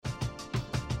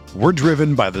We're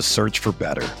driven by the search for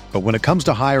better. But when it comes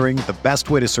to hiring, the best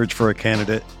way to search for a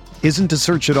candidate isn't to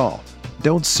search at all.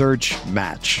 Don't search,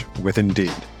 match with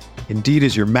Indeed. Indeed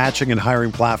is your matching and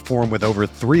hiring platform with over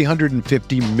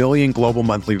 350 million global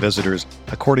monthly visitors,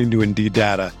 according to Indeed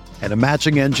data, and a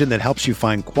matching engine that helps you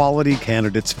find quality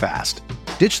candidates fast.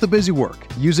 Ditch the busy work.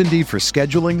 Use Indeed for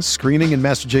scheduling, screening, and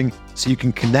messaging so you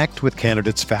can connect with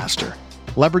candidates faster.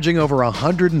 Leveraging over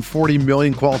 140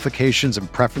 million qualifications and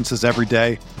preferences every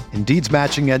day, Indeed's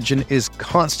matching engine is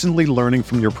constantly learning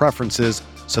from your preferences,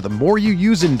 so the more you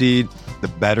use Indeed, the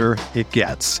better it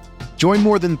gets. Join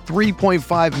more than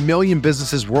 3.5 million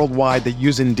businesses worldwide that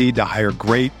use Indeed to hire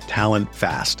great talent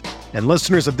fast. And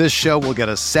listeners of this show will get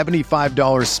a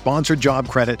 $75 sponsored job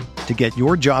credit to get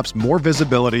your jobs more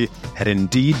visibility at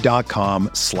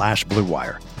Indeed.com/Blue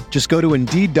Wire. Just go to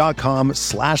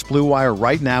Indeed.com/Blue Wire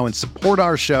right now and support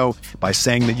our show by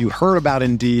saying that you heard about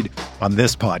Indeed on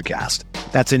this podcast.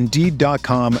 That's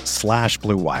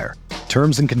Indeed.com/Blue Wire.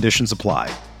 Terms and conditions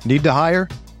apply. Need to hire?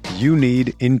 You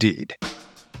need Indeed.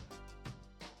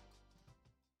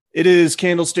 It is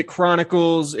Candlestick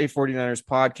Chronicles, a 49ers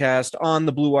podcast on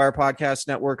the Blue Wire Podcast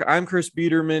Network. I'm Chris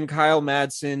Biederman. Kyle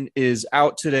Madsen is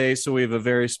out today, so we have a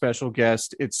very special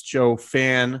guest. It's Joe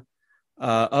Fann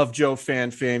of Joe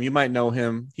Fann fame. You might know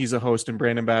him. He's a host and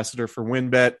brand ambassador for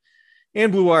WinBet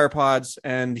and Blue Wire Pods,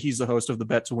 and he's the host of the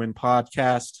Bet to Win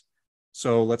podcast.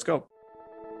 So let's go.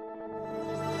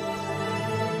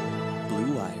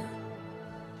 Blue Wire.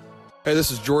 Hey,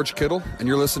 this is George Kittle, and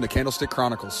you're listening to Candlestick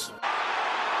Chronicles.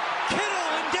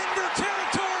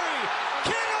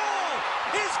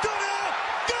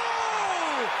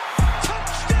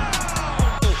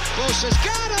 Has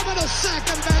got him and a sack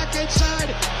him back inside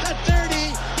the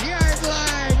 30-yard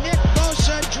line. Nick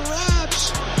Bosa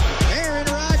drops Aaron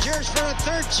Rodgers for a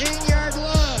 13-yard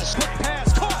loss. Quick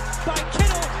pass caught by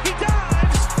Kittle. He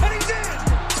dives and he's in.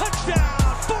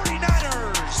 Touchdown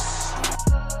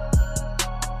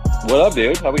 49ers. What up,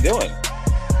 dude? How we doing?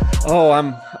 Oh,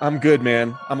 I'm good,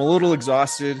 man. I'm a little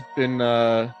exhausted.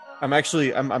 I'm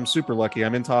super lucky.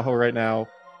 I'm in Tahoe right now.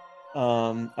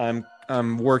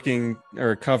 I'm working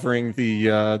or covering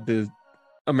the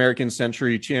American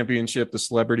Century Championship, the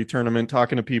celebrity tournament,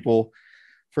 talking to people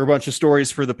for a bunch of stories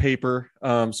for the paper.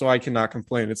 So I cannot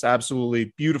complain. It's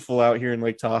absolutely beautiful out here in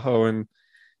Lake Tahoe. And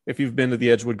if you've been to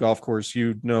the Edgewood Golf Course,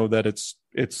 you know that it's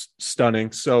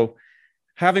stunning. So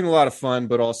having a lot of fun,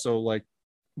 but also like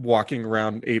walking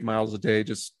around 8 miles a day,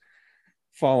 just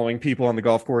following people on the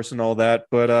golf course and all that.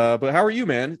 But how are you,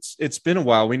 man? It's been a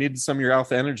while. We needed some of your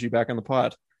alpha energy back on the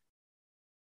pod.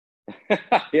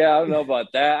 Yeah, I don't know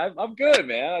about that. I'm good,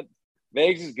 man.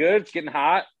 Vegas is good. It's getting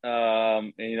hot.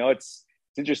 And it's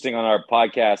interesting on our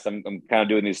podcast. I'm kind of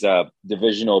doing these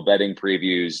divisional betting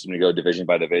previews. I'm going to go division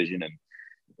by division, and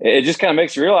it just kind of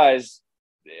makes you realize,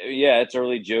 yeah, it's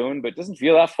early June, but it doesn't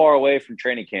feel that far away from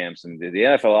training camps. And the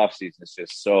NFL offseason is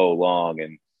just so long,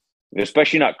 and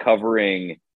especially not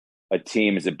covering a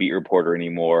team as a beat reporter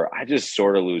anymore. I just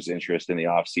sort of lose interest in the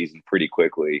offseason pretty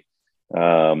quickly.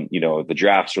 The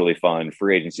draft's really fun.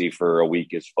 Free agency for a week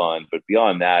is fun. But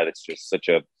beyond that, it's just such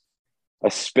a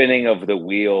spinning of the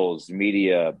wheels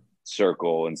media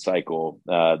circle and cycle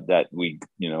that we,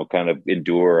 kind of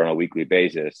endure on a weekly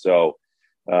basis. So,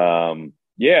 I'm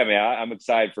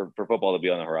excited for football to be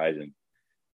on the horizon.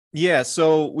 Yeah,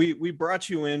 so we brought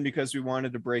you in because we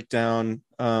wanted to break down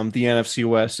the NFC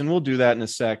West, and we'll do that in a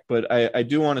sec. But I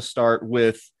do want to start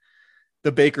with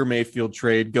the Baker Mayfield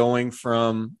trade, going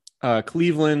from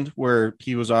Cleveland, where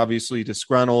he was obviously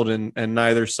disgruntled and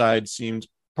neither side seemed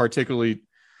particularly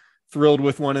thrilled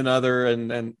with one another.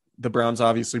 And the Browns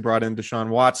obviously brought in Deshaun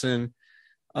Watson.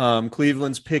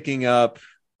 Cleveland's picking up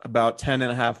about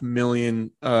 $10.5 million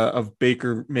of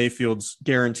Baker Mayfield's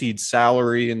guaranteed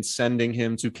salary and sending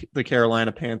him to the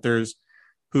Carolina Panthers,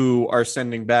 who are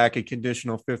sending back a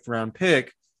conditional 5th-round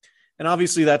pick. And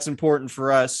obviously that's important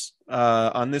for us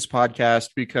on this podcast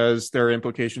because there are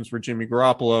implications for Jimmy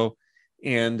Garoppolo.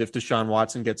 And if Deshaun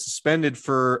Watson gets suspended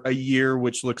for a year,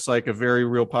 which looks like a very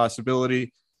real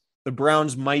possibility, the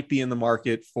Browns might be in the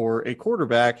market for a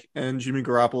quarterback. And Jimmy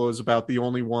Garoppolo is about the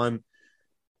only one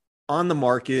on the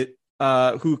market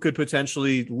who could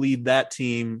potentially lead that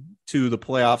team to the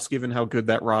playoffs, given how good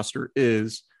that roster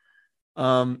is.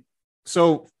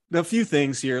 So a few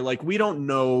things here, like we don't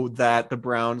know that the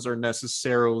Browns are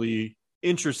necessarily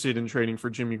interested in trading for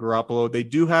Jimmy Garoppolo. They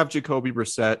do have Jacoby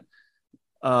Brissett.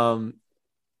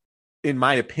 In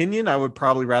my opinion, I would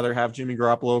probably rather have Jimmy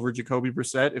Garoppolo over Jacoby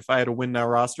Brissett if I had a win now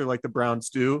roster like the Browns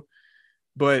do.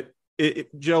 But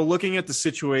Joe, looking at the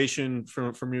situation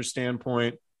from your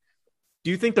standpoint,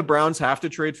 Do you think the Browns have to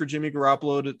trade for Jimmy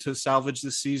Garoppolo to salvage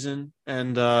this season?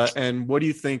 And what do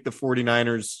you think the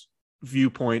 49ers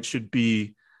viewpoint should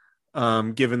be,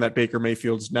 given that Baker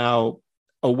Mayfield's now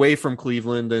away from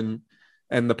Cleveland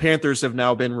and the Panthers have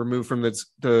now been removed from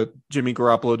the Jimmy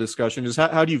Garoppolo discussion? Just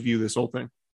how do you view this whole thing?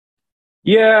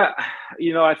 Yeah,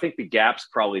 I think the gap's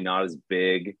probably not as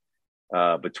big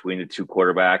between the two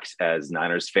quarterbacks as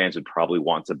Niners fans would probably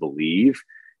want to believe.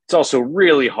 It's also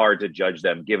really hard to judge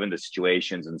them given the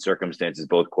situations and circumstances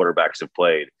both quarterbacks have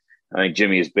played. I think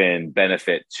Jimmy has been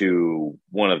benefit to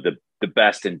one of the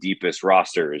best and deepest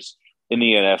rosters in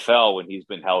the NFL when he's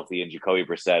been healthy, and Jacoby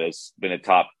Brissett has been a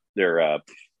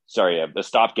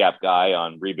stopgap guy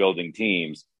on rebuilding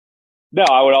teams. No,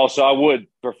 I would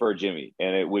prefer Jimmy,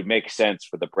 and it would make sense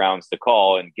for the Browns to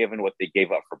call. And given what they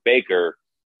gave up for Baker,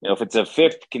 if it's a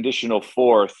fifth, conditional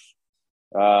fourth,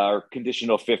 or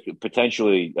conditional fifth,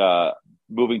 potentially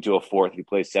moving to a fourth, he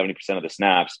plays 70% of the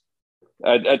snaps.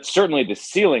 It's certainly the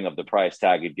ceiling of the price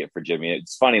tag you'd get for Jimmy.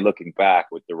 It's funny looking back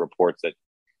with the reports that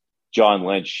John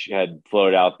Lynch had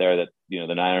floated out there that, the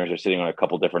Niners are sitting on a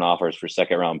couple different offers for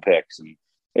second round picks. And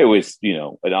it was,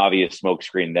 an obvious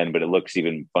smokescreen then, but it looks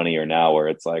even funnier now where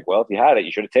it's like, well, if you had it,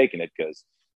 you should have taken it because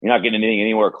you're not getting anything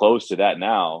anywhere close to that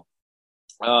now.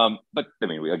 But I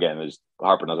mean, again, there's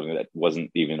harping on something that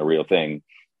wasn't even a real thing.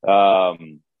 At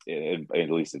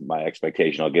least in my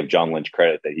expectation, I'll give John Lynch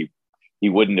credit that he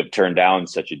wouldn't have turned down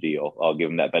such a deal. I'll give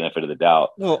him that benefit of the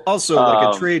doubt. Well, also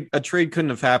like a trade couldn't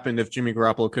have happened if Jimmy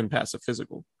Garoppolo couldn't pass a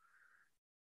physical.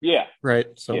 Yeah. Right.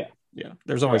 So yeah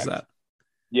there's always that.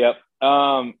 Yep.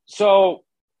 So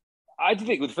I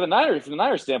think from the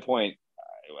Niners standpoint,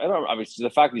 obviously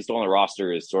the fact that he's still on the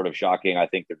roster is sort of shocking. I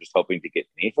think they're just hoping to get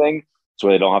anything so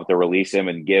they don't have to release him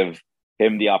and give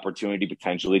him the opportunity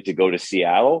potentially to go to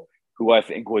Seattle, who I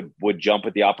think would jump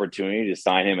at the opportunity to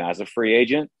sign him as a free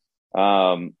agent.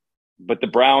 But the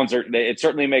Browns it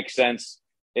certainly makes sense.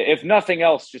 If nothing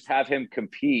else, just have him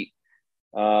compete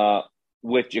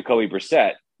with Jacoby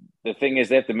Brissett. The thing is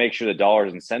they have to make sure the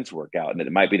dollars and cents work out, and that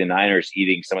it might be the Niners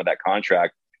eating some of that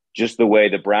contract just the way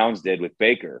the Browns did with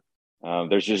Baker.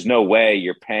 There's just no way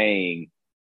you're paying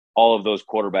all of those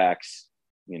quarterbacks,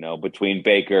 between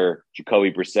Baker,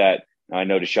 Jacoby Brissett. I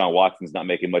know Deshaun Watson's not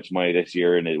making much money this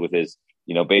year, and with his,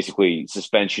 basically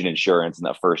suspension insurance in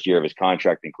that first year of his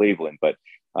contract in Cleveland. But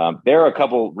there are a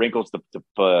couple wrinkles to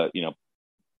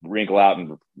wrinkle out.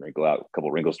 A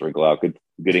couple wrinkles to wrinkle out.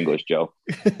 Good English, Joe.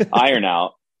 Iron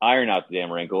out the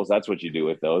damn wrinkles. That's what you do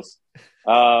with those.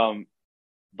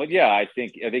 But yeah, I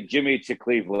think Jimmy to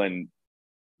Cleveland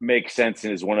makes sense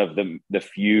and is one of the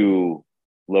few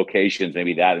locations,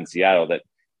 maybe that in Seattle,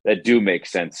 that do make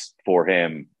sense for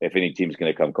him if any team's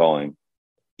going to come calling.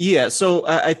 Yeah, so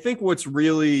I think what's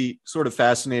really sort of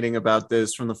fascinating about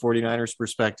this from the 49ers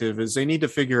perspective is they need to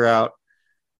figure out,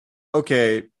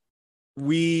 okay,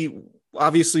 we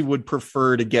obviously would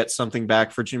prefer to get something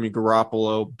back for Jimmy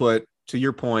Garoppolo, but to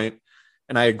your point,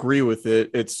 and I agree with it,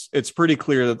 it's pretty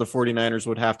clear that the 49ers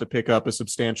would have to pick up a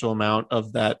substantial amount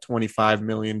of that $25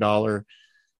 million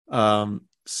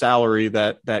salary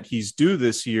that he's due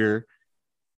this year.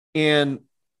 And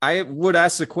I would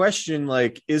ask the question,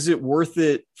 like, is it worth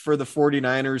it for the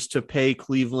 49ers to pay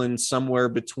Cleveland somewhere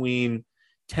between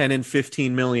 $10 and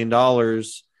 $15 million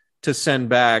to send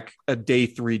back a day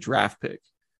 3 draft pick?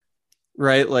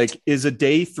 Right? Like, is a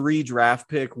day 3 draft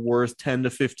pick worth $10 to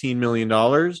 $15 million?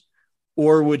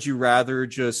 Or would you rather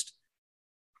just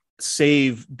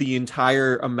save the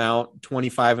entire amount,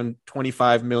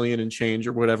 25 million and change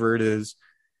or whatever it is,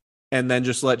 and then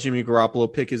just let Jimmy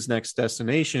Garoppolo pick his next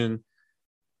destination?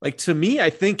 Like, to me,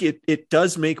 I think it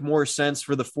does make more sense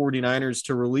for the 49ers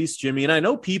to release Jimmy. And I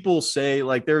know people say,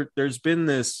 like, there's been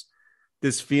this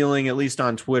feeling, at least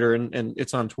on Twitter, and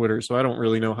it's on Twitter, so I don't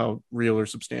really know how real or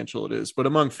substantial it is, but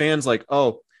among fans, like,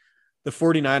 oh, the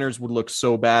 49ers would look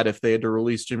so bad if they had to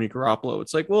release Jimmy Garoppolo.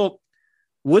 It's like, well,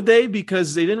 would they?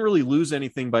 Because they didn't really lose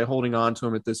anything by holding on to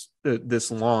him at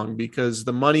this long, because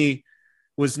the money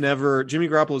was never, Jimmy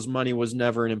Garoppolo's money was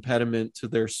never an impediment to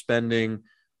their spending,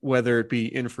 whether it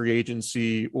be in free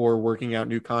agency or working out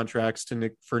new contracts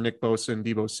for Nick Bosa and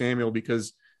Deebo Samuel,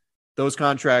 because those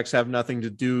contracts have nothing to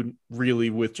do really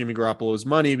with Jimmy Garoppolo's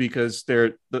money, because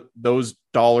those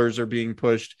dollars are being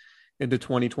pushed into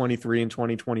 2023 and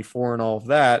 2024 and all of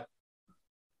that.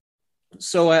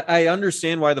 So I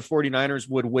understand why the 49ers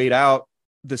would wait out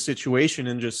the situation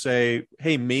and just say,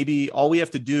 hey, maybe all we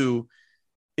have to do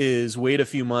is wait a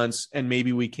few months and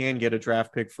maybe we can get a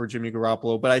draft pick for Jimmy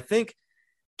Garoppolo. But I think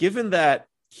given that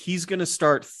he's going to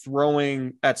start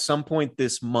throwing at some point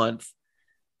this month,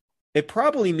 it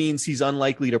probably means he's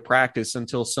unlikely to practice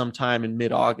until sometime in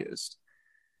mid-August.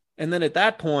 And then at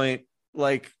that point,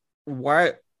 like,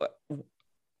 why?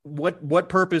 What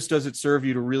purpose does it serve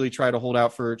you to really try to hold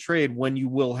out for a trade when you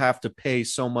will have to pay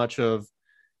so much of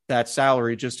that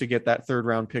salary just to get that third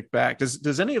round pick back?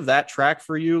 Does any of that track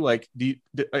for you? Like,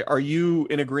 are you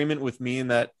in agreement with me in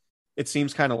that it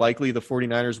seems kind of likely the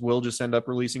 49ers will just end up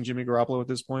releasing Jimmy Garoppolo at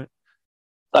this point?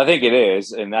 I think it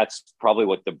is, and that's probably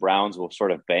what the Browns will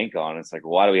sort of bank on. It's like,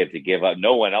 why do we have to give up?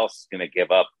 No one else is going to give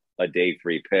up a day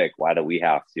 3 pick. Why do we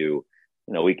have to?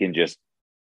 We can just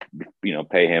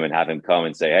pay him and have him come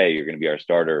and say, hey, you're going to be our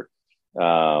starter,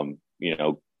 for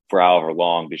however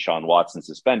long Deshaun Watson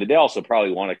suspended. They also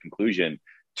probably want a conclusion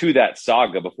to that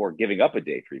saga before giving up a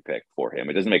day 3 pick for him.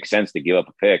 It doesn't make sense to give up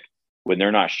a pick when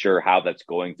they're not sure how that's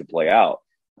going to play out.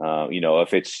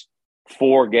 If it's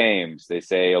 4 games, they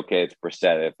say, okay, it's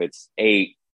Brissett. If it's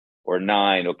 8 or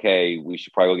 9, okay, we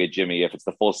should probably go get Jimmy. If it's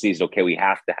the full season, okay, we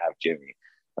have to have Jimmy.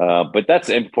 But that's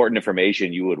important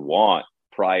information you would want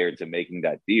prior to making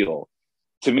that deal.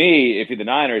 To me, if you're the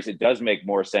Niners, it does make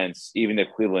more sense, even if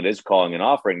Cleveland is calling and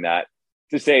offering that,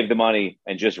 to save the money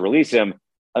and just release him,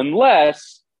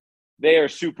 unless they are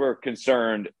super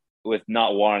concerned with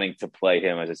not wanting to play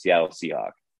him as a Seattle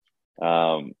Seahawk.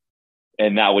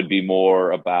 And that would be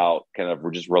more about kind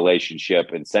of just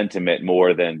relationship and sentiment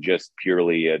more than just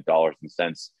purely a dollars and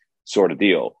cents sort of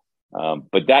deal.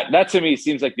 But that to me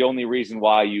seems like the only reason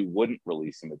why you wouldn't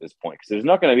release him at this point, because there's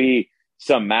not going to be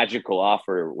some magical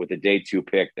offer with a day 2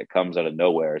 pick that comes out of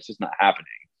nowhere. It's just not happening.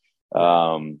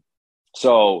 And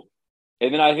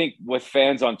then I think with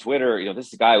fans on Twitter, this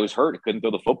is a guy who was hurt, couldn't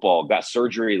throw the football, got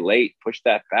surgery late, pushed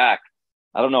that back.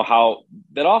 I don't know how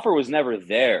that offer was never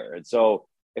there. And so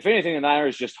if anything, the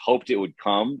Niners just hoped it would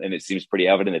come, and it seems pretty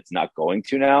evident it's not going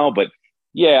to now. But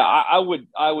yeah, I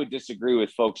would disagree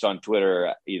with folks on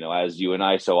Twitter, as you and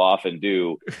I so often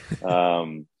do,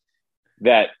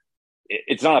 that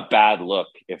it's not a bad look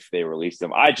if they release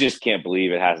them. I just can't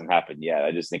believe it hasn't happened yet.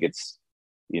 I just think it's,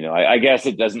 I guess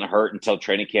it doesn't hurt until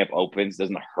training camp opens. It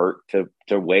doesn't hurt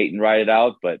to wait and ride it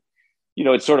out. But,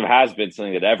 it sort of has been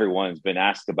something that everyone's been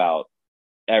asked about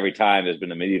every time there's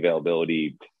been a media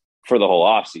availability for the whole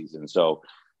offseason. So,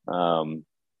 and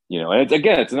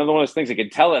it's another one of those things,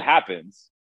 until it happens,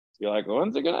 you're like,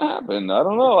 when's it going to happen? I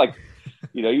don't know. Like,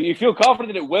 you feel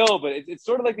confident that it will, but it's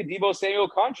sort of like the Deebo Samuel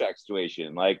contract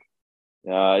situation. Like,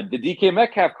 the DK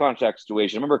Metcalf contract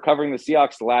situation. I remember covering the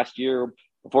Seahawks last year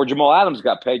before Jamal Adams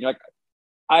got paid. You're like,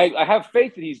 I have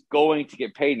faith that he's going to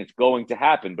get paid and it's going to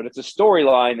happen, but it's a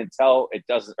storyline until it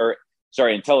does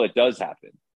happen.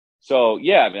 So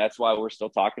yeah, that's why we're still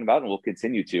talking about it, and we'll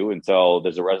continue to until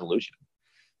there's a resolution.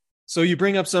 So you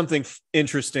bring up something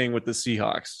interesting with the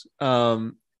Seahawks,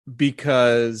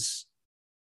 because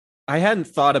I hadn't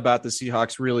thought about the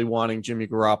Seahawks really wanting Jimmy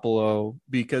Garoppolo,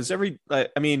 because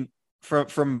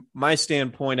from my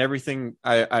standpoint, everything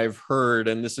I've heard,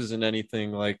 and this isn't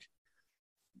anything like,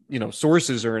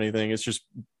 sources or anything, it's just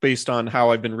based on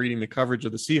how I've been reading the coverage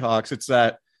of the Seahawks. It's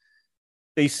that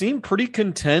they seem pretty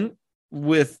content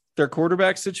with their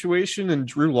quarterback situation and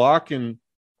Drew Lock. And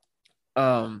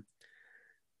I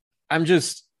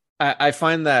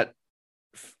find that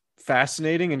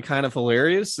fascinating and kind of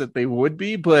hilarious that they would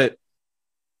be. But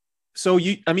so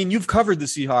you've covered the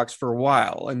Seahawks for a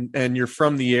while, and you're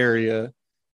from the area.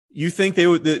 You think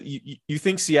you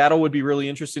think Seattle would be really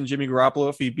interested in Jimmy Garoppolo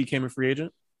if he became a free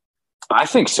agent? I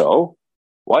think so.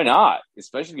 Why not?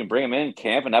 Especially if you can bring him in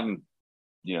camp and have him,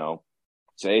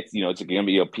 say it's going to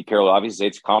be Pete Carroll. Obviously, say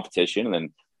it's a competition, and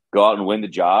then go out and win the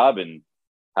job and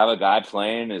have a guy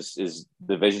playing his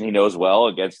division he knows well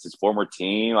against his former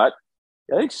team. I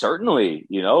think certainly,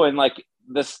 and like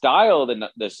the style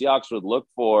that the Seahawks would look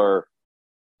for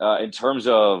in terms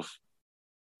of,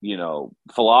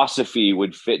 philosophy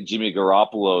would fit Jimmy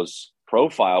Garoppolo's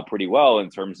profile pretty well in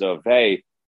terms of, hey,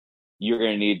 you're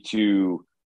going to need to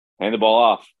hand the ball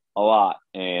off a lot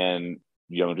and,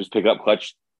 just pick up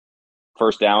clutch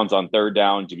first downs on third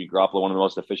down. Jimmy Garoppolo, one of the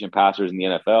most efficient passers in the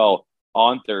NFL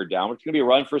on third down. It's going to be a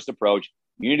run first approach.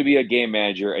 You need to be a game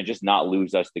manager and just not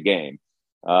lose us the game.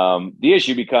 The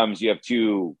issue becomes you have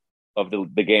 2 of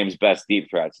the game's best deep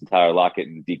threats, Tyler Lockett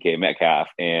and DK Metcalf,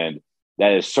 and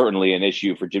that is certainly an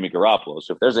issue for Jimmy Garoppolo.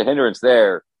 So if there's a hindrance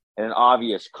there and an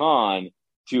obvious con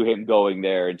to him going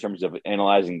there in terms of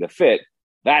analyzing the fit,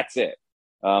 that's it.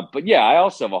 But yeah, I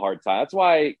also have a hard time. That's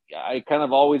why I kind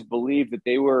of always believed that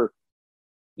they were,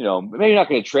 maybe not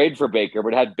going to trade for Baker,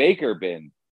 but had Baker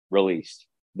been released,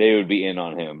 they would be in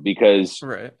on him, because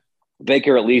right.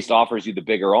 Baker at least offers you the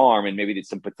bigger arm and maybe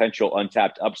some potential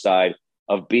untapped upside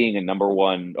of being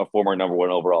a former number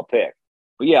one overall pick.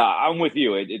 yeah, I'm with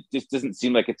you. It just doesn't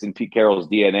seem like it's in Pete Carroll's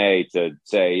DNA to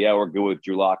say, yeah, we're good with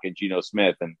Drew Lock and Geno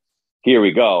Smith, and here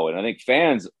we go. And I think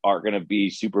fans aren't going to be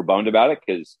super bummed about it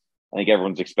because I think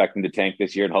everyone's expecting to tank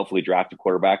this year and hopefully draft a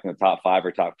quarterback in the top 5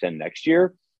 or top 10 next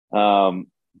year.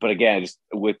 But again, just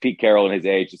with Pete Carroll and his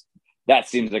age, that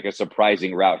seems like a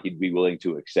surprising route he'd be willing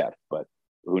to accept, but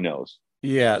who knows?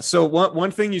 Yeah. So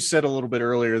one thing you said a little bit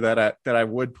earlier that I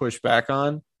would push back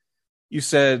on, you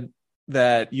said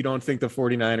that you don't think the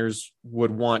 49ers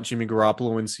would want Jimmy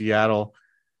Garoppolo in Seattle.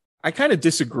 I kind of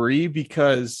disagree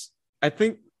because I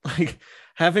think, like,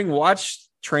 having watched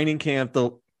training camp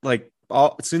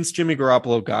since Jimmy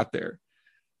Garoppolo got there,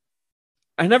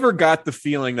 I never got the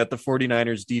feeling that the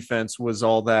 49ers defense was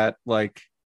all that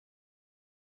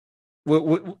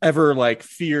ever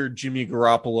feared Jimmy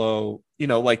Garoppolo.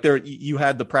 You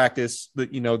had the practice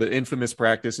that, the infamous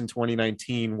practice in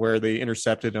 2019 where they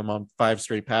intercepted him on 5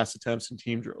 straight pass attempts in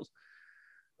team drills.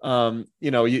 Jimmy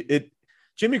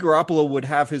Garoppolo would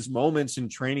have his moments in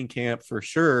training camp for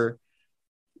sure,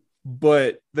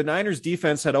 but the Niners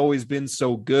defense had always been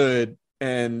so good.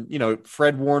 And,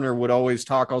 Fred Warner would always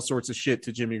talk all sorts of shit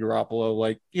to Jimmy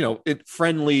Garoppolo,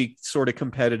 friendly sort of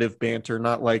competitive banter,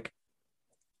 not like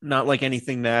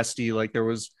anything nasty, like there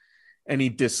was any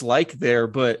dislike there.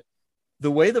 But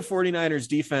the way the 49ers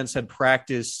defense had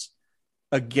practiced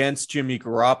against Jimmy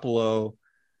Garoppolo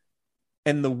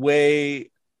and the way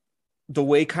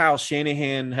Kyle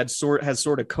Shanahan has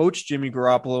sort of coached Jimmy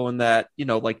Garoppolo in that,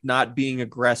 not being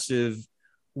aggressive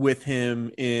with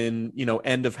him in,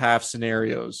 end of half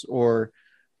scenarios or,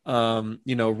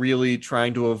 really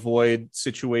trying to avoid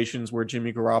situations where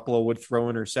Jimmy Garoppolo would throw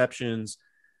interceptions.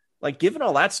 Given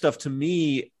all that stuff, to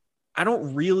me, I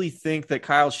don't really think that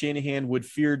Kyle Shanahan would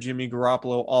fear Jimmy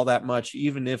Garoppolo all that much,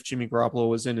 even if Jimmy Garoppolo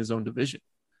was in his own division.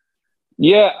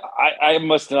 Yeah, I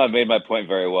must not have made my point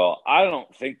very well. I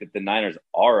don't think that the Niners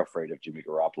are afraid of Jimmy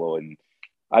Garoppolo. And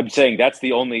I'm saying that's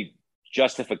the only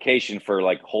justification for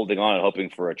holding on and hoping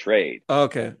for a trade.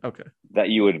 Okay. That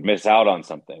you would miss out on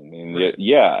something. I mean, right.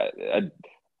 Yeah,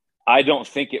 I don't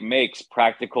think it makes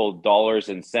practical dollars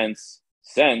and sense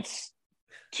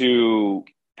to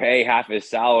pay half his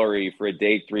salary for a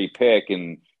day 3 pick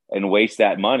and waste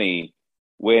that money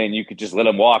when you could just let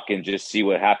him walk and just see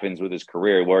what happens with his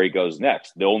career, where he goes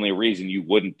next. The only reason you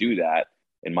wouldn't do that,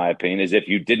 in my opinion, is if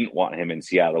you didn't want him in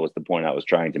Seattle, was the point I was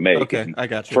trying to make. Okay, and I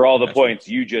got you. For all the points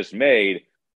you just made,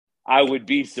 I would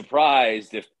be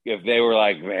surprised if they were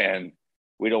like, man,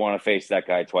 we don't want to face that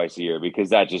guy twice a year,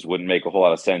 because that just wouldn't make a whole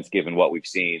lot of sense given what we've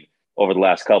seen over the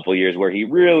last couple of years where he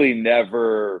really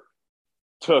never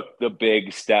took the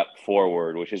big step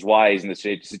forward, which is why he's in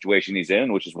the situation he's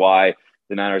in, which is why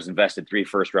the Niners invested 3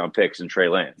 first-round picks in Trey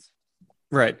Lance.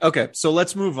 Right. Okay. So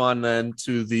let's move on then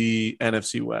to the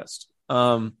NFC West.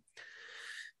 The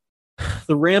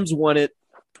Rams won it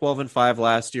 12-5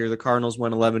 last year. The Cardinals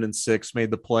went 11-6,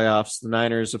 made the playoffs. The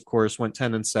Niners, of course, went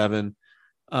 10-7,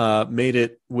 made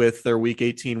it with their Week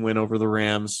 18 win over the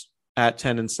Rams at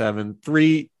 10-7.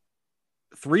 Three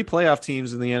playoff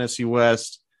teams in the NFC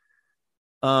West.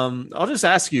 I'll just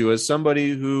ask you, as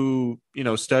somebody who,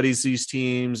 studies these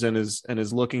teams and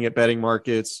is looking at betting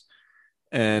markets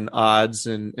and odds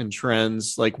and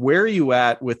trends, where are you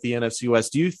at with the NFC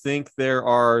West? Do you think there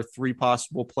are 3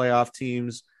 possible playoff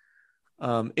teams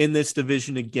in this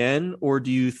division again, or do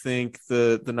you think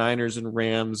the Niners and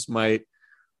Rams might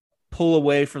pull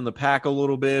away from the pack a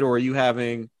little bit, or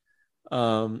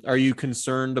are you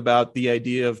concerned about the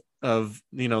idea of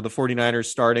the 49ers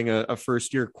starting a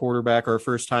first-year quarterback or a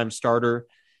first-time starter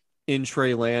in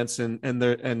Trey Lance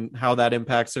and how that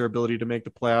impacts their ability to make the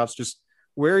playoffs? Just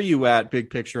where are you at big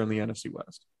picture in the NFC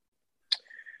West?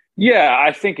 Yeah,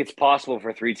 I think it's possible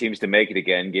for 3 teams to make it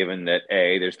again, given that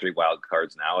A, there's 3 wild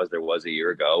cards now as there was a year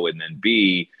ago, and then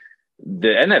B, the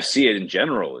NFC in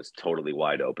general is totally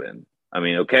wide open. I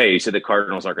mean, okay, you said the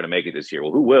Cardinals aren't going to make it this year.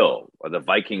 Well, who will? Are the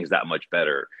Vikings that much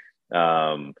better?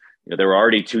 There were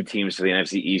already 2 teams for the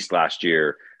NFC East last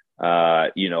year.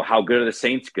 How good are the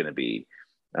Saints going to be?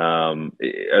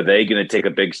 Are they going to take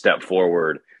a big step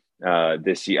forward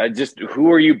this year?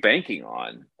 Who are you banking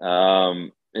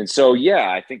on? And so,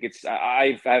 yeah, I think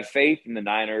I have faith in the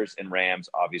Niners and Rams,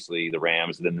 obviously the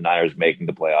Rams, and then the Niners making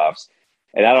the playoffs.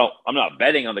 And I'm not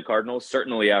betting on the Cardinals,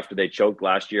 certainly after they choked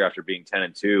last year after being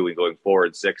 10-2 and going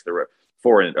 4-6,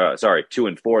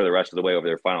 2-4 the rest of the way over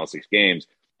their final 6 games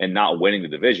and not winning the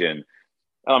division.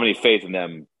 I don't have any faith in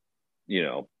them,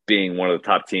 being one of the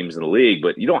top teams in the league,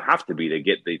 but you don't have to be to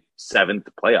get the 7th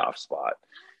playoff spot.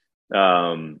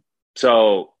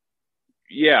 So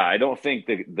yeah, I don't think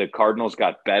the Cardinals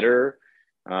got better.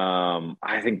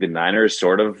 I think the Niners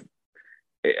sort of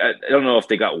I don't know if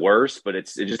they got worse, but it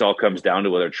just all comes down to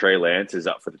whether Trey Lance is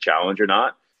up for the challenge or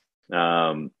not.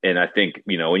 And I think,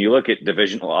 when you look at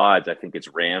divisional odds, I think it's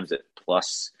Rams at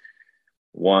plus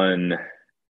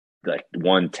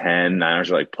 110,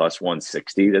 Niners are like plus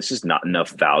 160. That's just not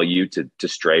enough value to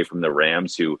stray from the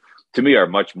Rams, who to me are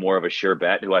much more of a sure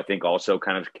bet, who I think also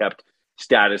kind of kept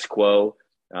status quo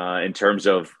in terms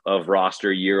of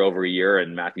roster year over year,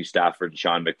 and Matthew Stafford and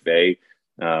Sean McVay,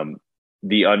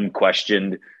 the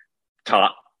unquestioned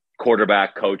top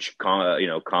quarterback coach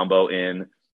combo in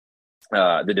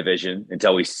the division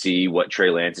until we see what Trey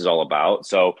Lance is all about.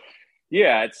 So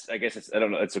yeah, I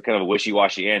don't know. It's a kind of a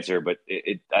wishy-washy answer, but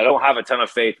I don't have a ton of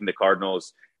faith in the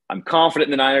Cardinals. I'm confident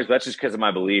in the Niners, but that's just because of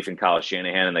my belief in Kyle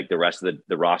Shanahan and like the rest of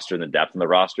the roster and the depth in the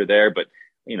roster there. But,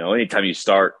 anytime you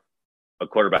start a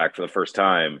quarterback for the first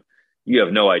time, you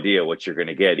have no idea what you're going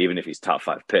to get, even if he's top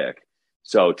 5 pick.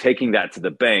 So taking that to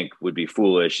the bank would be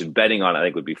foolish, and betting on it, I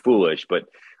think, would be foolish. But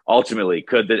ultimately,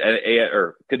 could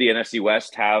the NFC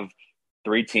West have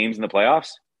 3 teams in the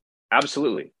playoffs?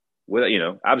 Absolutely.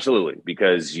 Absolutely.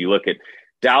 Because you look at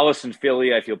Dallas and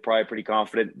Philly, I feel probably pretty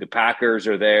confident. The Packers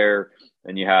are there,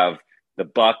 and you have the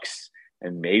Bucks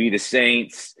and maybe the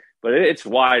Saints, but it's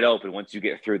wide open once you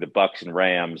get through the Bucks and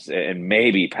Rams and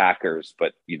maybe Packers.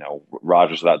 But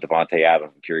Rodgers without Devontae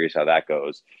Adams, I'm curious how that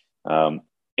goes.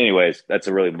 Anyways, that's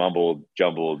a really mumbled,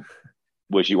 jumbled,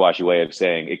 wishy-washy way of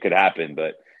saying it could happen,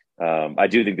 but I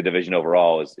do think the division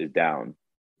overall is down.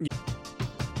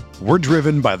 We're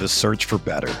driven by the search for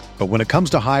better. But when it comes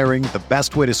to hiring, the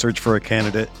best way to search for a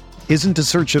candidate isn't to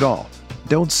search at all.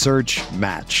 Don't search,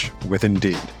 match with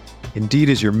Indeed. Indeed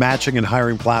is your matching and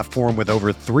hiring platform with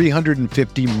over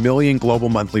 350 million global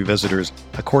monthly visitors,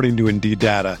 according to Indeed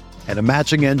data, and a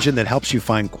matching engine that helps you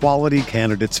find quality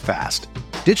candidates fast.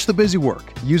 Ditch the busy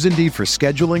work. Use Indeed for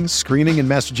scheduling, screening, and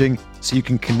messaging so you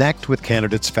can connect with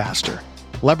candidates faster.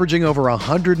 Leveraging over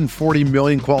 140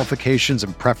 million qualifications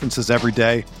and preferences every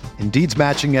day, Indeed's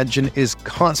matching engine is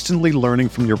constantly learning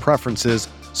from your preferences,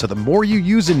 so the more you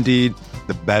use Indeed,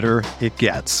 the better it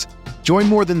gets. Join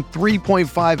more than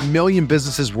 3.5 million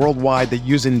businesses worldwide that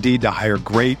use Indeed to hire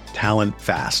great talent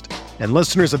fast. And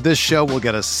listeners of this show will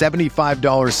get a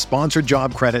 $75 sponsored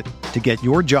job credit to get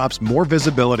your jobs more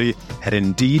visibility at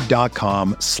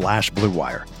Indeed.com/Blue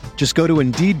Wire. Just go to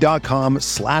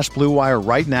Indeed.com/Blue Wire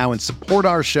right now and support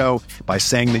our show by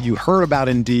saying that you heard about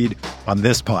Indeed on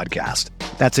this podcast.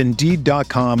 That's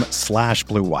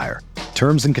Indeed.com/Blue Wire.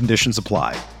 Terms and conditions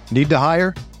apply. Need to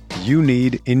hire? You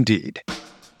need Indeed.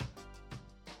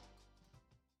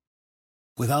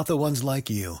 Without the ones like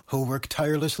you, who work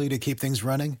tirelessly to keep things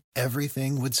running,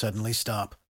 everything would suddenly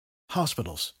stop.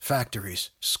 Hospitals, factories,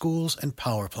 schools, and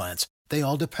power plants, they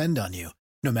all depend on you.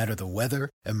 No matter the weather,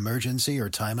 emergency, or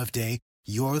time of day,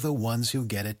 you're the ones who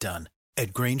get it done.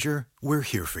 At Grainger, we're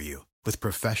here for you with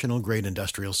professional-grade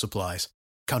industrial supplies.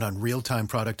 Count on real-time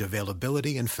product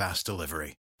availability and fast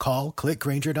delivery. Call, click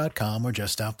Grainger.com, or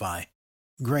just stop by.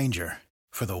 Grainger,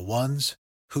 for the ones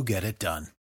who get it done.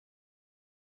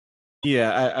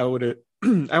 Yeah, I would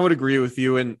I would agree with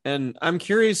you, and I'm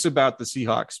curious about the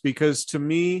Seahawks, because to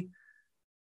me,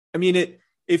 I mean,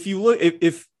 if you look,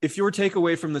 if your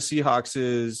takeaway from the Seahawks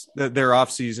is that their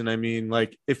offseason, I mean,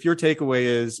 like if your takeaway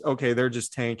is, okay, they're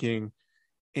just tanking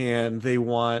and they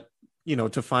want,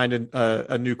 to find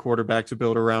a new quarterback to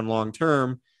build around long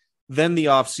term, then the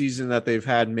offseason that they've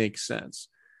had makes sense.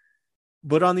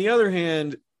 But on the other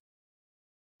hand,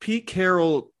 Pete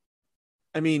Carroll,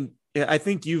 I mean, I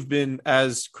think you've been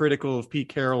as critical of Pete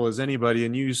Carroll as anybody,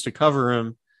 and you used to cover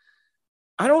him.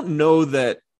 I don't know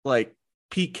that like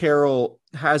Pete Carroll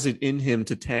has it in him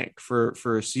to tank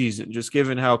for a season, just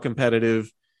given how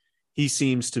competitive he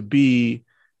seems to be.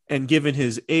 And given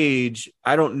his age,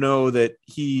 I don't know that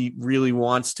he really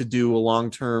wants to do a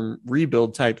long-term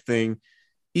rebuild type thing,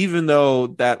 even though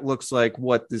that looks like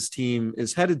what this team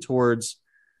is headed towards.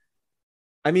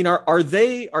 I mean, are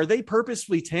they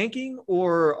purposefully tanking,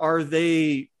 or are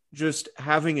they just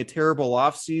having a terrible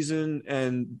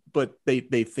offseason but they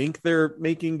think they're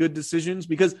making good decisions?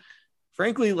 Because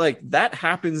frankly, like that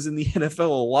happens in the NFL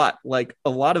a lot. Like a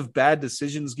lot of bad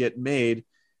decisions get made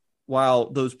while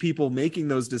those people making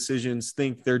those decisions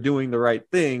think they're doing the right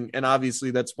thing. And obviously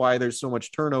that's why there's so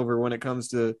much turnover when it comes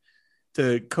to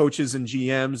coaches and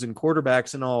GMs and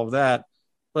quarterbacks and all of that.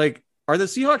 Like, are the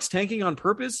Seahawks tanking on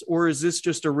purpose, or is this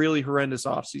just a really horrendous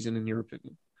offseason in your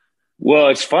opinion? Well,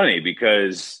 it's funny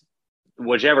because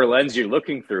whichever lens you're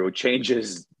looking through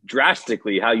changes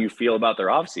drastically how you feel about their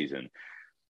offseason.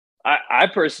 I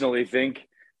personally think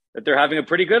that they're having a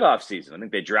pretty good offseason. I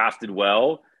think they drafted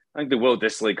well. I think the Will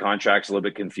Dissly contract's a little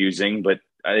bit confusing, but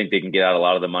I think they can get out a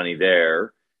lot of the money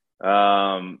there.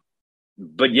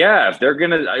 But yeah, if they're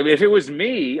gonna, I mean, if it was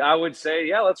me, I would say,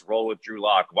 yeah, let's roll with Drew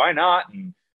Lock. Why not?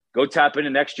 And go tap into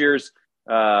next year's,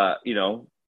 class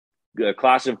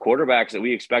of quarterbacks that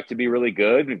we expect to be really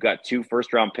good. We've got 2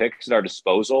 first-round picks at our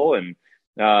disposal, and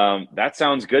that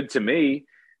sounds good to me.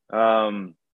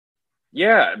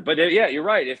 Yeah, but yeah, you're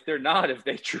right. If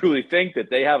they truly think that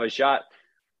they have a shot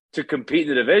to compete in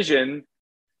the division,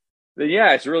 then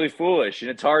yeah, it's really foolish, and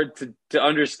it's hard to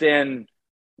understand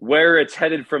where it's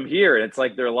headed from here. And it's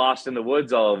like they're lost in the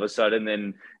woods all of a sudden.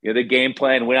 And the game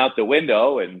plan went out the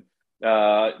window, and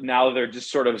now they're just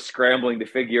sort of scrambling to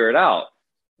figure it out.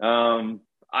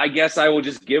 I guess I will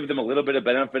just give them a little bit of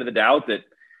benefit of the doubt that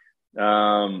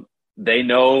they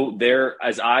know they're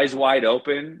as eyes wide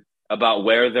open about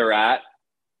where they're at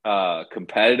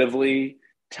competitively,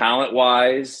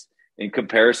 talent-wise, in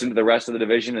comparison to the rest of the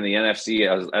division and the NFC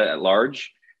at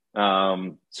large.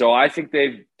 So I think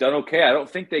they've done okay. I don't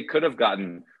think they could have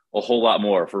gotten a whole lot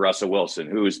more for Russell Wilson,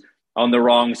 who's on the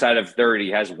wrong side of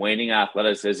 30, has waning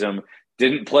athleticism,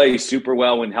 didn't play super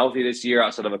well when healthy this year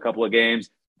outside of a couple of games,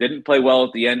 didn't play well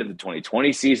at the end of the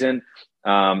 2020 season.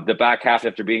 The back half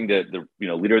after being the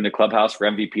leader in the clubhouse for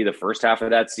MVP the first half of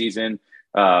that season.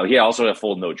 He also had a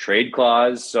full no trade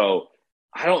clause. So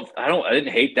I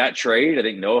didn't hate that trade. I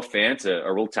think Noah Fant's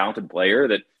a real talented player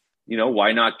that,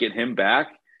 why not get him back?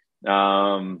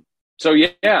 So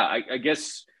yeah, I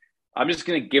guess I'm just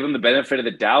going to give them the benefit of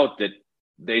the doubt that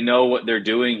they know what they're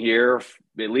doing here,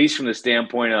 at least from the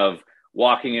standpoint of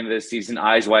walking into this season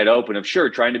eyes wide open, of sure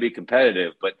trying to be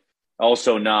competitive, but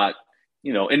also not,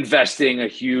 investing a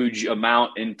huge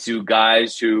amount into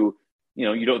guys who,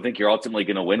 you don't think you're ultimately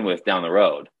going to win with down the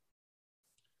road.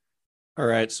 All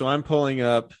right. So I'm pulling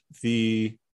up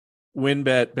the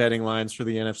WinBet betting lines for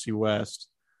the NFC West.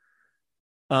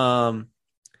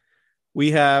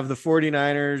 We have the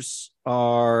 49ers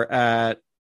are at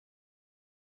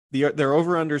their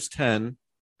over-unders 10.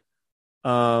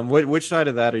 Which side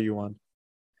of that are you on?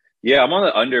 Yeah, I'm on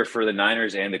the under for the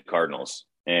Niners and the Cardinals.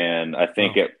 And I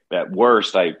think at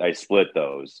worst, I split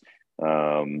those.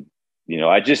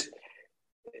 I just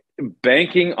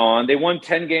banking on, they won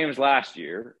 10 games last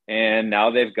year, and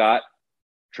now they've got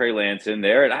Trey Lance in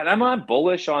there. And I'm not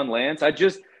bullish on Lance.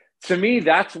 To me,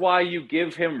 that's why you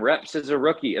give him reps as a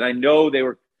rookie. And I know they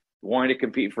were wanting to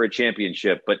compete for a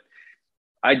championship, but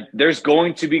there's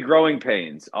going to be growing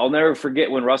pains. I'll never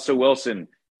forget when Russell Wilson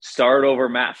started over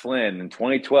Matt Flynn in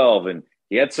 2012, and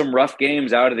he had some rough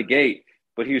games out of the gate,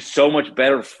 but he was so much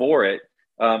better for it.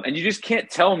 And you just can't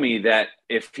tell me that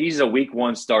if he's a week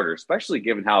 1 starter, especially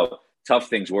given how tough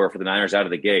things were for the Niners out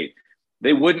of the gate,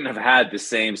 they wouldn't have had the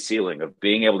same ceiling of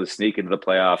being able to sneak into the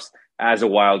playoffs as a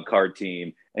wild card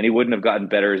team. And he wouldn't have gotten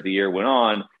better as the year went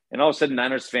on. And all of a sudden,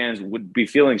 Niners fans would be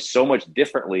feeling so much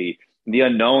differently. The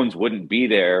unknowns wouldn't be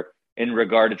there in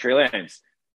regard to Trey Lance.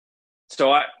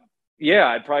 So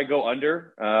I'd probably go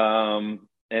under. And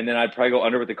then I'd probably go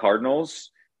under with the Cardinals.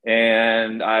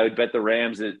 And I would bet the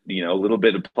Rams at, a little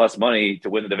bit of plus money to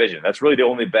win the division. That's really the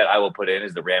only bet I will put in,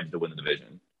 is the Rams to win the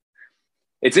division.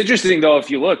 It's interesting, though,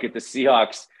 if you look at the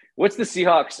Seahawks, what's the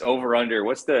Seahawks over under?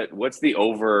 What's the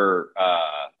over,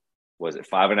 was it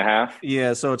 5.5?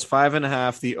 Yeah, so it's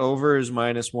 5.5. The over is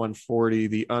minus 140.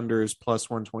 The under is plus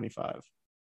 125.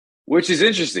 Which is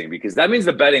interesting because that means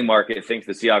the betting market thinks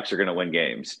the Seahawks are going to win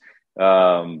games,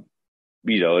 not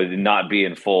be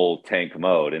in full tank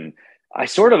mode. And I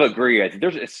sort of agree. I think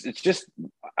it's just,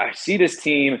 I see this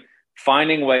team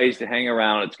finding ways to hang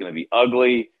around. It's going to be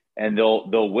ugly, and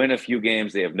they'll win a few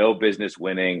games they have no business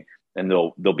winning, and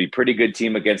they'll be pretty good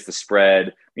team against the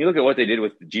spread. You look at what they did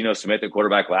with Geno Smith, the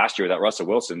quarterback last year, without Russell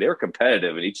Wilson. They were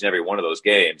competitive in each and every one of those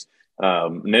games.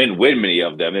 And they didn't win many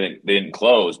of them. They didn't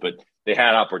close, but they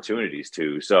had opportunities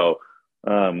to. So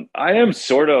I am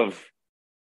sort of,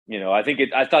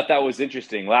 I thought that was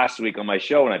interesting last week on my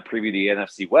show when I previewed the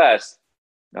NFC West.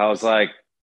 I was like,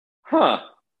 for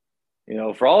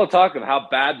all the talk of how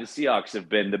bad the Seahawks have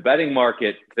been, the betting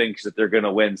market thinks that they're going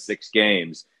to win 6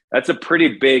 games. That's a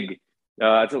pretty big,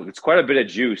 it's quite a bit of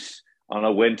juice on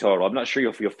a win total. I'm not sure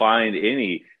if you'll find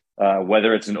any,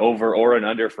 whether it's an over or an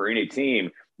under for any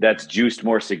team, that's juiced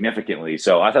more significantly.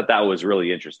 So I thought that was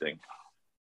really interesting.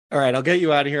 All right, I'll get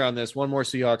you out of here on this. One more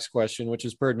Seahawks question, which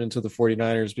is pertinent to the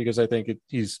 49ers, because I think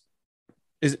is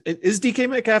DK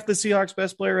Metcalf the Seahawks'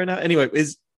 best player right now? Anyway,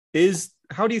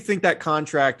 how do you think that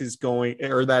contract is going,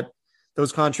 or that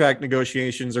those contract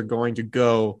negotiations are going to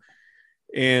go?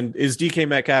 And is DK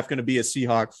Metcalf going to be a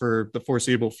Seahawk for the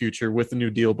foreseeable future with the new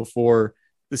deal before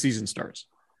the season starts?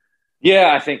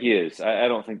 Yeah, I think he is. I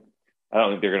don't think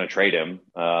they're going to trade him.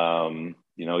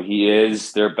 he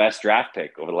is their best draft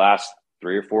pick over the last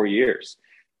 3 or 4 years.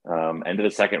 End of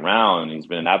the second round, he's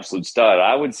been an absolute stud.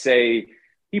 I would say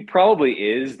he probably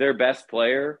is their best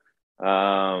player.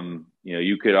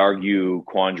 You could argue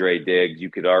Quandre Diggs. You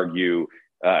could argue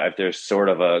if there's sort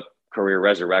of a career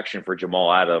resurrection for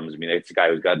Jamal Adams. I mean, it's a guy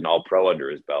who's got an all-pro under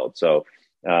his belt. So,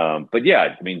 but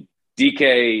yeah, I mean,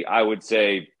 DK, I would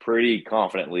say pretty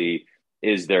confidently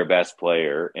is their best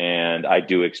player. And I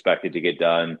do expect it to get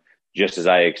done just as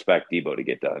I expect Debo to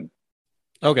get done.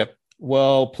 Okay.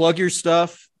 Well, plug your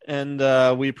stuff, and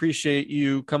we appreciate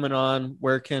you coming on.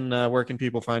 Where can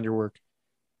people find your work?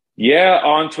 Yeah,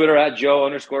 on Twitter at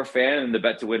Joe_Fann and the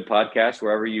Bet to Win podcast,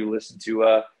 wherever you listen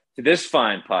to this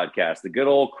fine podcast, the good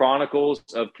old Chronicles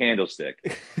of Candlestick.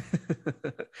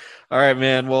 All right,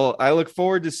 man. Well, I look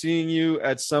forward to seeing you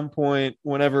at some point,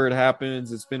 whenever it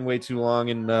happens. It's been way too long,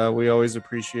 and we always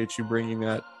appreciate you bringing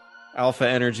that alpha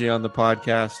energy on the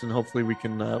podcast, and hopefully we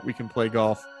can play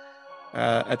golf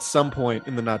at some point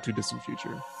in the not too distant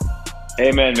future.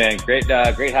 Amen, man. Great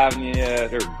having you,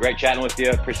 or great chatting with you.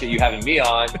 Appreciate you having me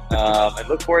on, and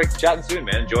look forward to chatting soon,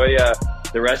 man. Enjoy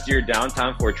the rest of your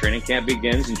downtime before training camp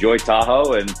begins. Enjoy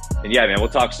Tahoe, and yeah, man, we'll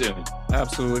talk soon.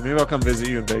 Absolutely. Maybe I'll come visit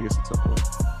you in Vegas at some point.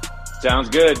 Sounds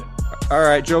good. All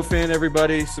right, Joe Fann,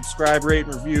 everybody, subscribe, rate,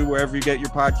 and review wherever you get your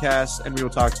podcasts, and we will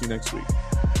talk to you next week.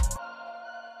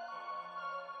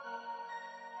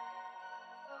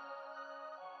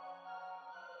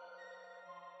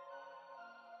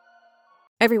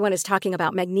 Everyone is talking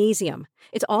about magnesium.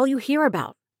 It's all you hear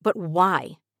about. But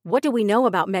why? What do we know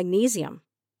about magnesium?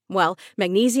 Well,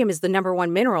 magnesium is the number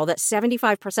one mineral that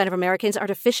 75% of Americans are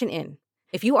deficient in.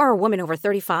 If you are a woman over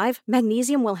 35,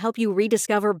 magnesium will help you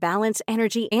rediscover balance,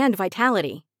 energy, and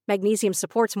vitality. Magnesium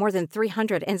supports more than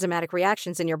 300 enzymatic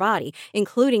reactions in your body,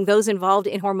 including those involved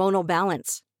in hormonal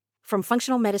balance. From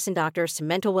functional medicine doctors to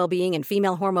mental well-being and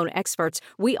female hormone experts,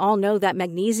 we all know that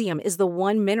magnesium is the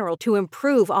one mineral to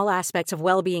improve all aspects of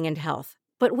well-being and health.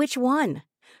 But which one?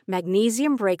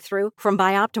 Magnesium Breakthrough from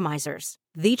Bioptimizers,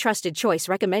 the trusted choice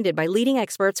recommended by leading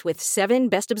experts with 7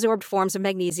 best-absorbed forms of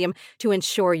magnesium to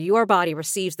ensure your body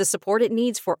receives the support it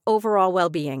needs for overall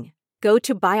well-being. Go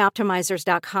to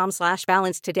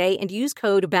bioptimizers.com/balance today and use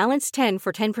code BALANCE10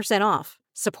 for 10% off.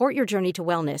 Support your journey to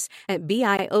wellness at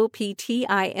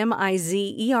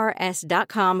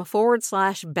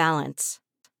bioptimizers.com/balance.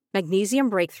 Magnesium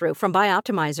Breakthrough from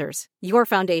Bioptimizers, your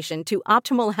foundation to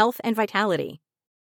optimal health and vitality.